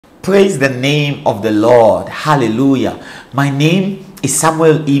Praise the name of the Lord. Hallelujah. My name is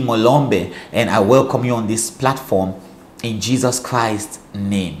Samuel E. Molombe, and I welcome you on this platform in Jesus Christ's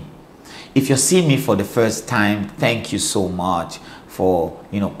name. If you're seeing me for the first time, thank you so much for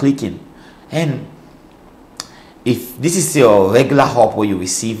clicking. And if this is your regular hub where you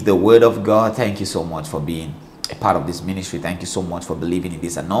receive the word of God, thank you so much for being a part of this ministry. Thank you so much for believing in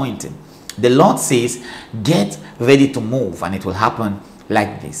this anointing. The Lord says, get ready to move, and it will happen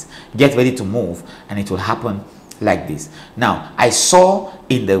like this. Get ready to move, and it will happen like this. Now, I saw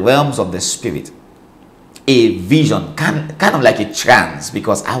in the realms of the spirit a vision, kind of like a trance,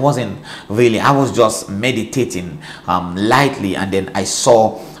 because I was just meditating lightly, and then I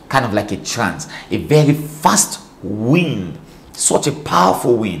saw kind of like a trance, a very fast wind, such a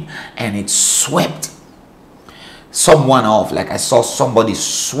powerful wind, and it swept someone off. Like I saw somebody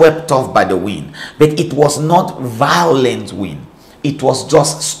swept off by the wind, but it was not violent wind. It was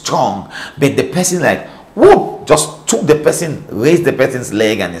just strong, but the person like whoop, just took the person, raised the person's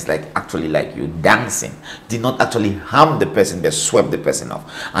leg, and it's like actually like you dancing. Did not actually harm the person, but swept the person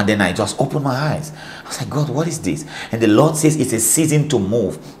off. And then I just opened my eyes. I was like, God, what is this? And the Lord says it's a season to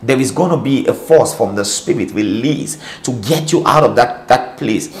move. There is going to be a force from the spirit released to get you out of that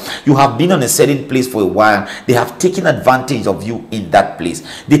place. You have been on a certain place for a while. They have taken advantage of you in that place.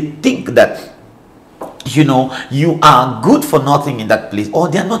 They think that you are good for nothing in that place, or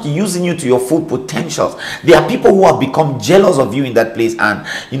they are not using you to your full potentials. There are people who have become jealous of you in that place, and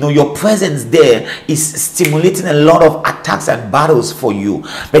your presence there is stimulating a lot of attacks and battles for you.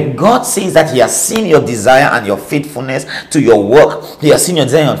 But God says that He has seen your desire and your faithfulness to your work. He has seen your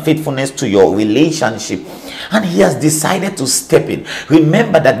desire and faithfulness to your relationship, and He has decided to step in.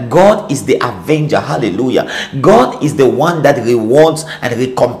 Remember that God is the avenger. Hallelujah. God is the one that rewards and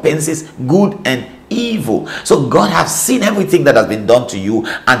recompenses good and evil. So God has seen everything that has been done to you,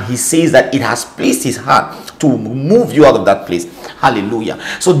 and He says that it has pleased His heart to move you out of that place. Hallelujah.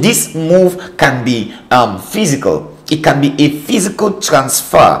 So this move can be physical. It can be a physical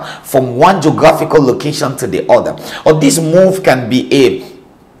transfer from one geographical location to the other, or this move can be a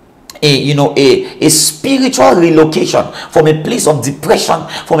spiritual relocation from a place of depression,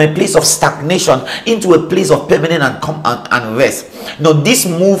 from a place of stagnation into a place of permanent and rest. This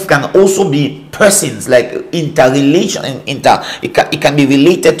move can also be persons, like interrelation. It can be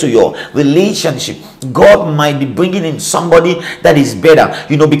related to your relationship. God might be bringing in somebody that is better,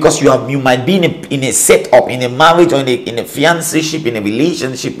 because you might be in a setup, in a marriage, or in a fiancéship, in a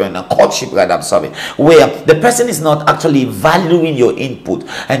relationship, in a courtship, where the person is not actually valuing your input,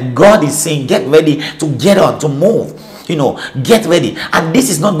 and God is saying, get ready to get on, to move. Get ready. And this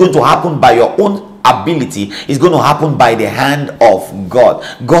is not going to happen by your own ability. It's going to happen by the hand of God.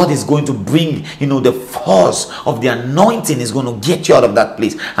 God is going to bring the force of the anointing is going to get you out of that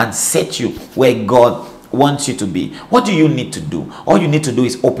place and set you where God wants you to be. What do you need to do? All you need to do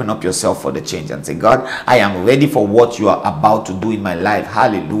is open up yourself for the change and say, God, I am ready for what you are about to do in my life.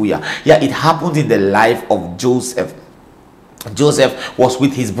 Hallelujah. Yeah, it happened in the life of Joseph. Joseph was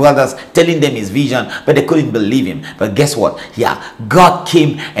with his brothers, telling them his vision, but they couldn't believe him. But guess what? Yeah, God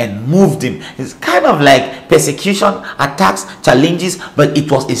came and moved him. It's kind of like persecution, attacks, challenges, but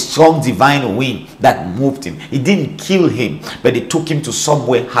it was a strong divine wind that moved him. It didn't kill him, but it took him to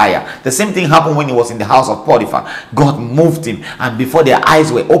somewhere higher. The same thing happened when he was in the house of Potiphar. God moved him, and before their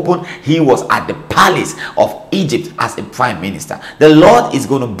eyes were open, he was at the palace of Egypt as a prime minister. The Lord is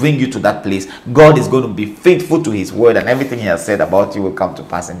going to bring you to that place. God is going to be faithful to His word, and everything He has said about you will come to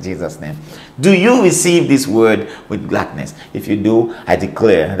pass in Jesus' name. Do you receive this word with gladness? If you do, I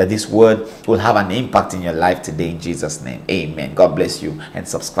declare that this word will have an impact in your life today in Jesus' name. Amen. God bless you, and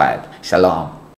subscribe. Shalom.